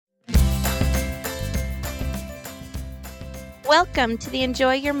Welcome to the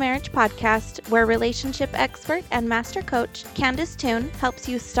Enjoy Your Marriage podcast, where relationship expert and master coach Candace Toon helps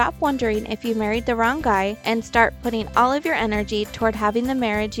you stop wondering if you married the wrong guy and start putting all of your energy toward having the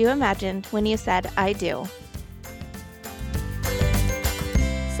marriage you imagined when you said, I do.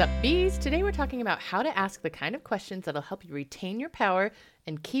 Sup bees? Today we're talking about how to ask the kind of questions that'll help you retain your power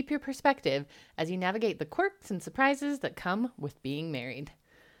and keep your perspective as you navigate the quirks and surprises that come with being married.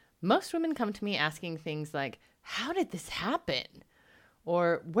 Most women come to me asking things like, how did this happen?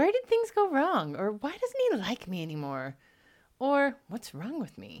 Or where did things go wrong? Or why doesn't he like me anymore? Or what's wrong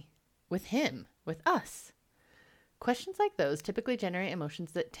with me? With him? With us? Questions like those typically generate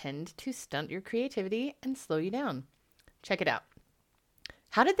emotions that tend to stunt your creativity and slow you down. Check it out.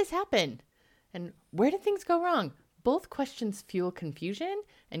 How did this happen? And where did things go wrong? Both questions fuel confusion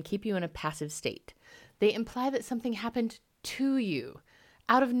and keep you in a passive state. They imply that something happened to you,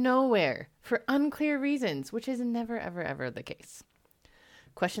 out of nowhere, for unclear reasons, which is never, ever the case.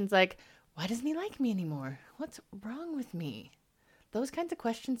 Questions like, why doesn't he like me anymore? What's wrong with me? Those kinds of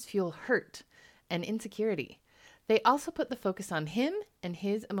questions fuel hurt and insecurity. They also put the focus on him and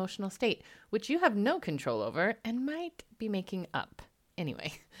his emotional state, which you have no control over and might be making up.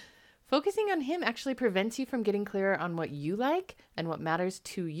 Anyway, focusing on him actually prevents you from getting clearer on what you like and what matters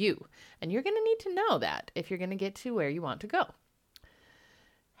to you. And you're going to need to know that if you're going to get to where you want to go.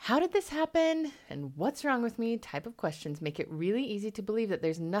 How did this happen and what's wrong with me type of questions make it really easy to believe that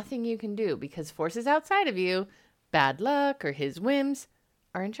there's nothing you can do because forces outside of you, bad luck or his whims,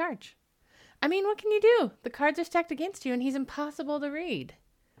 are in charge. I mean, what can you do? The cards are stacked against you and he's impossible to read.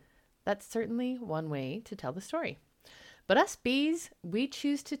 That's certainly one way to tell the story. But us bees, we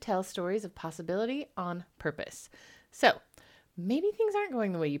choose to tell stories of possibility on purpose. So maybe things aren't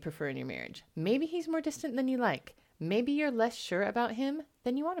going the way you prefer in your marriage. Maybe he's more distant than you like. Maybe you're less sure about him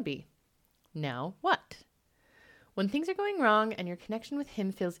than you want to be. Now what? When things are going wrong and your connection with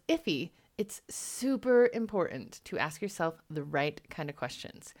him feels iffy, it's super important to ask yourself the right kind of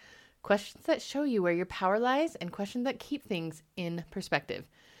questions. Questions that show you where your power lies and questions that keep things in perspective.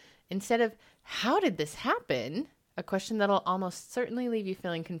 Instead of, how did this happen? A question that'll almost certainly leave you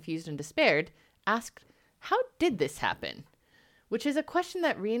feeling confused and despaired, ask, how did this happen? Which is a question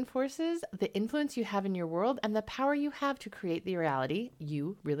that reinforces the influence you have in your world and the power you have to create the reality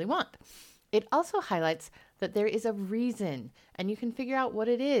you really want. It also highlights that there is a reason and you can figure out what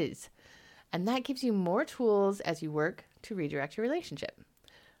it is. And that gives you more tools as you work to redirect your relationship.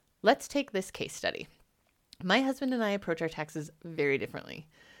 Let's take this case study. My husband and I approach our taxes very differently.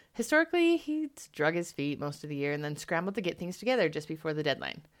 Historically, he's drug his feet most of the year and then scrambled to get things together just before the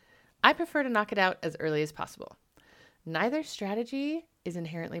deadline. I prefer to knock it out as early as possible. Neither strategy is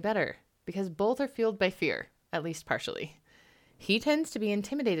inherently better because both are fueled by fear, at least partially. He tends to be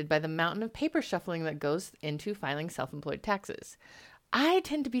intimidated by the mountain of paper shuffling that goes into filing self-employed taxes. I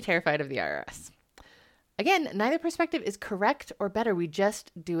tend to be terrified of the IRS. Again, neither perspective is correct or better. We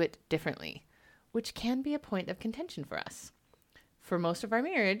just do it differently, which can be a point of contention for us. For most of our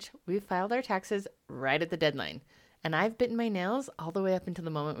marriage, we've filed our taxes right at the deadline, and I've bitten my nails all the way up until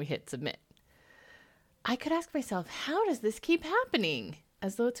the moment we hit submit. I could ask myself, how does this keep happening?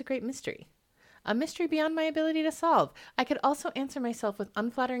 As though it's a great mystery. A mystery beyond my ability to solve. I could also answer myself with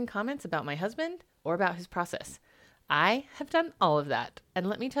unflattering comments about my husband or about his process. I have done all of that, and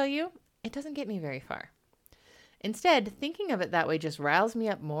let me tell you, it doesn't get me very far. Instead, thinking of it that way just riles me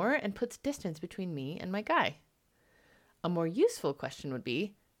up more and puts distance between me and my guy. A more useful question would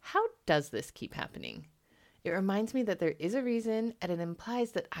be, how does this keep happening? It reminds me that there is a reason, and it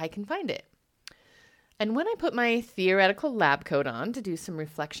implies that I can find it. And when I put my theoretical lab coat on to do some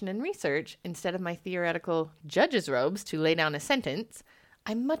reflection and research, instead of my theoretical judge's robes to lay down a sentence,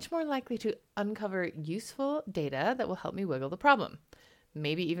 I'm much more likely to uncover useful data that will help me wiggle the problem,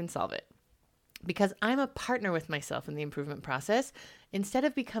 maybe even solve it. Because I'm a partner with myself in the improvement process, instead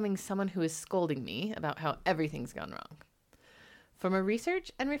of becoming someone who is scolding me about how everything's gone wrong. From a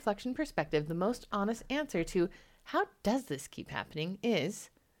research and reflection perspective, the most honest answer to how does this keep happening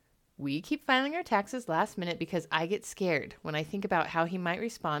is, we keep filing our taxes last minute because I get scared when I think about how he might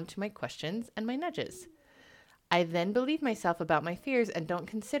respond to my questions and my nudges. I then believe myself about my fears and don't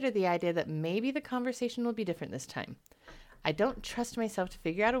consider the idea that maybe the conversation will be different this time. I don't trust myself to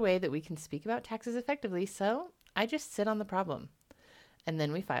figure out a way that we can speak about taxes effectively, so I just sit on the problem. And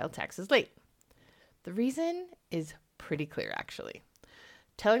then we file taxes late. The reason is pretty clear, actually.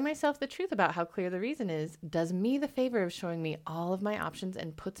 Telling myself the truth about how clear the reason is does me the favor of showing me all of my options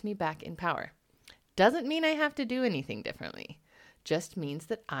and puts me back in power. Doesn't mean I have to do anything differently. Just means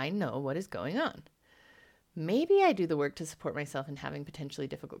that I know what is going on. Maybe I do the work to support myself in having potentially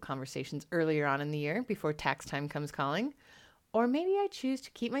difficult conversations earlier on in the year before tax time comes calling. Or maybe I choose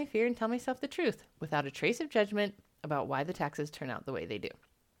to keep my fear and tell myself the truth without a trace of judgment about why the taxes turn out the way they do.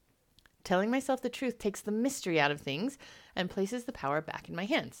 Telling myself the truth takes the mystery out of things and places the power back in my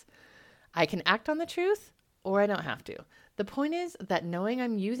hands. I can act on the truth, or I don't have to. The point is that knowing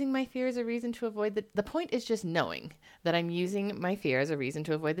I'm using my fear as a reason to avoid the point is just knowing that I'm using my fear as a reason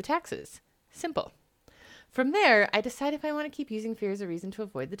to avoid the taxes. Simple. From there, I decide if I want to keep using fear as a reason to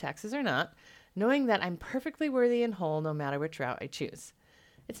avoid the taxes or not, knowing that I'm perfectly worthy and whole no matter which route I choose.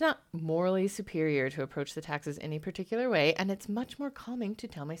 It's not morally superior to approach the taxes any particular way, and it's much more calming to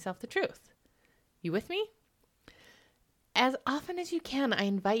tell myself the truth. You with me? As often as you can, I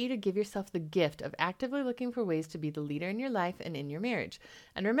invite you to give yourself the gift of actively looking for ways to be the leader in your life and in your marriage.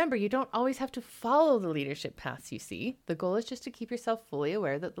 And remember, you don't always have to follow the leadership paths you see. The goal is just to keep yourself fully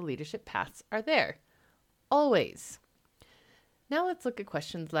aware that the leadership paths are there. Always. Now let's look at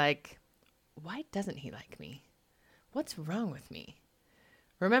questions like, why doesn't he like me? What's wrong with me?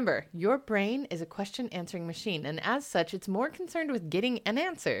 Remember, your brain is a question-answering machine, and as such, it's more concerned with getting an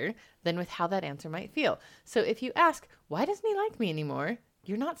answer than with how that answer might feel. So if you ask, why doesn't he like me anymore?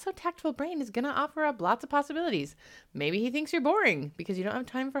 Your not so tactful brain is going to offer up lots of possibilities. Maybe he thinks you're boring because you don't have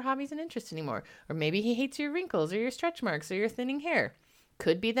time for hobbies and interests anymore. Or maybe he hates your wrinkles or your stretch marks or your thinning hair.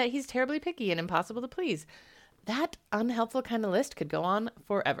 Could be that he's terribly picky and impossible to please. That unhelpful kind of list could go on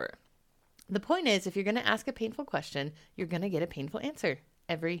forever. The point is, if you're going to ask a painful question, you're going to get a painful answer.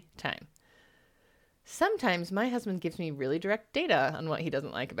 Every time. Sometimes my husband gives me really direct data on what he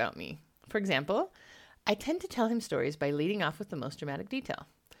doesn't like about me. For example, I tend to tell him stories by leading off with the most dramatic detail.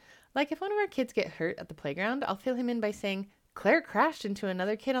 Like if one of our kids get hurt at the playground, I'll fill him in by saying, Claire crashed into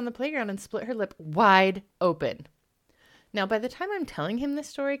another kid on the playground and split her lip wide open. Now, by the time I'm telling him this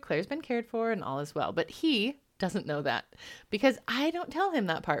story, Claire's been cared for and all is well, but he doesn't know that because I don't tell him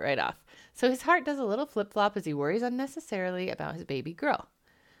that part right off. So his heart does a little flip-flop as he worries unnecessarily about his baby girl.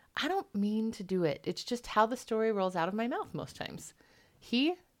 I don't mean to do it. It's just how the story rolls out of my mouth most times.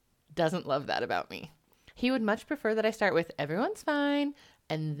 He doesn't love that about me. He would much prefer that I start with everyone's fine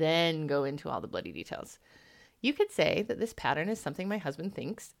and then go into all the bloody details. You could say that this pattern is something my husband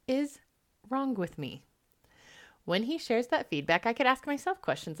thinks is wrong with me. When he shares that feedback, I could ask myself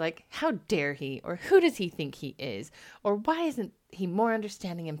questions like, how dare he? Or who does he think he is? Or why isn't he more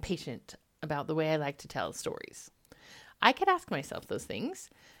understanding and patient about the way I like to tell stories? I could ask myself those things.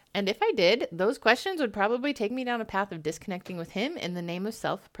 And if I did, those questions would probably take me down a path of disconnecting with him in the name of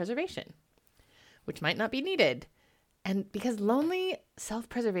self-preservation, which might not be needed. And because lonely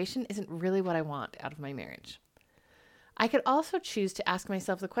self-preservation isn't really what I want out of my marriage. I could also choose to ask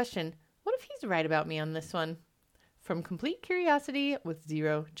myself the question, what if he's right about me on this one? From complete curiosity with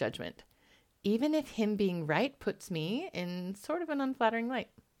zero judgment. Even if him being right puts me in sort of an unflattering light.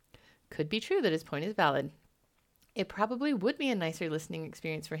 Could be true that his point is valid. It probably would be a nicer listening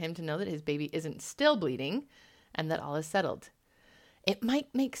experience for him to know that his baby isn't still bleeding and that all is settled. It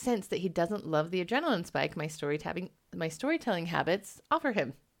might make sense that he doesn't love the adrenaline spike my storytelling habits offer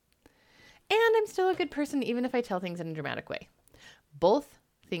him. And I'm still a good person even if I tell things in a dramatic way. Both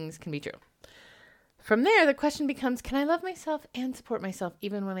things can be true. From there, the question becomes, can I love myself and support myself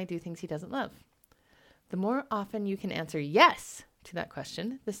even when I do things he doesn't love? The more often you can answer yes to that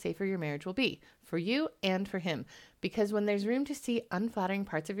question, the safer your marriage will be for you and for him. Because when there's room to see unflattering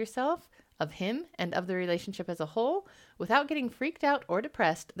parts of yourself, of him, and of the relationship as a whole, without getting freaked out or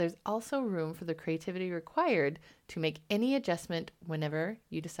depressed, there's also room for the creativity required to make any adjustment whenever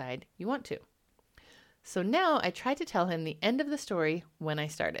you decide you want to. So now I try to tell him the end of the story when I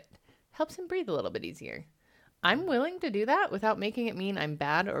start it. Helps him breathe a little bit easier. I'm willing to do that without making it mean I'm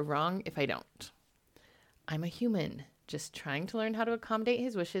bad or wrong if I don't. I'm a human, just trying to learn how to accommodate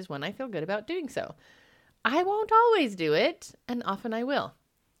his wishes when I feel good about doing so. I won't always do it, and often I will.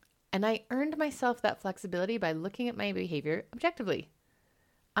 And I earned myself that flexibility by looking at my behavior objectively.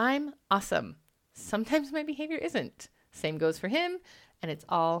 I'm awesome. Sometimes my behavior isn't. Same goes for him, and it's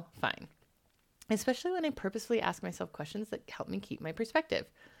all fine. Especially when I purposefully ask myself questions that help me keep my perspective.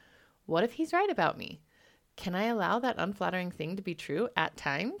 What if he's right about me? Can I allow that unflattering thing to be true at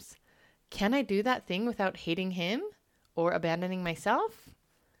times? Can I do that thing without hating him or abandoning myself?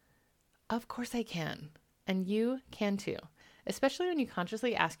 Of course I can. And you can too. Especially when you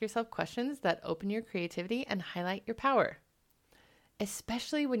consciously ask yourself questions that open your creativity and highlight your power.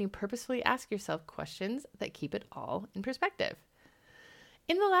 Especially when you purposefully ask yourself questions that keep it all in perspective.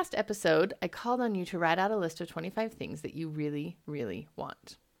 In the last episode, I called on you to write out a list of 25 things that you really, really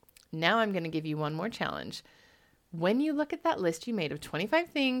want. Now I'm going to give you one more challenge. When you look at that list you made of 25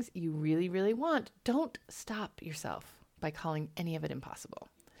 things you really, really want, don't stop yourself by calling any of it impossible.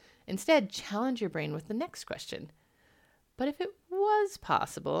 Instead, challenge your brain with the next question. But if it was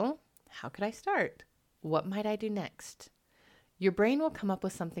possible, how could I start? What might I do next? Your brain will come up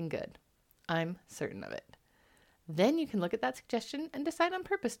with something good. I'm certain of it. Then you can look at that suggestion and decide on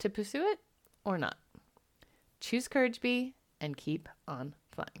purpose to pursue it or not. Choose Courage Bee and keep on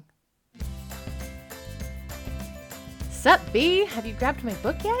flying. Sup, Bee? Have you grabbed my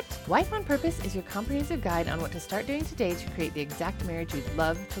book yet? Wife on Purpose is your comprehensive guide on what to start doing today to create the exact marriage you'd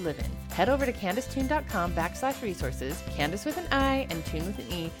love to live in. Head over to CandiceToon.com/resources, Candice with an I and Toon with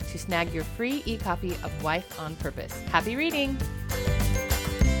an E, to snag your free e-copy of Wife on Purpose. Happy reading!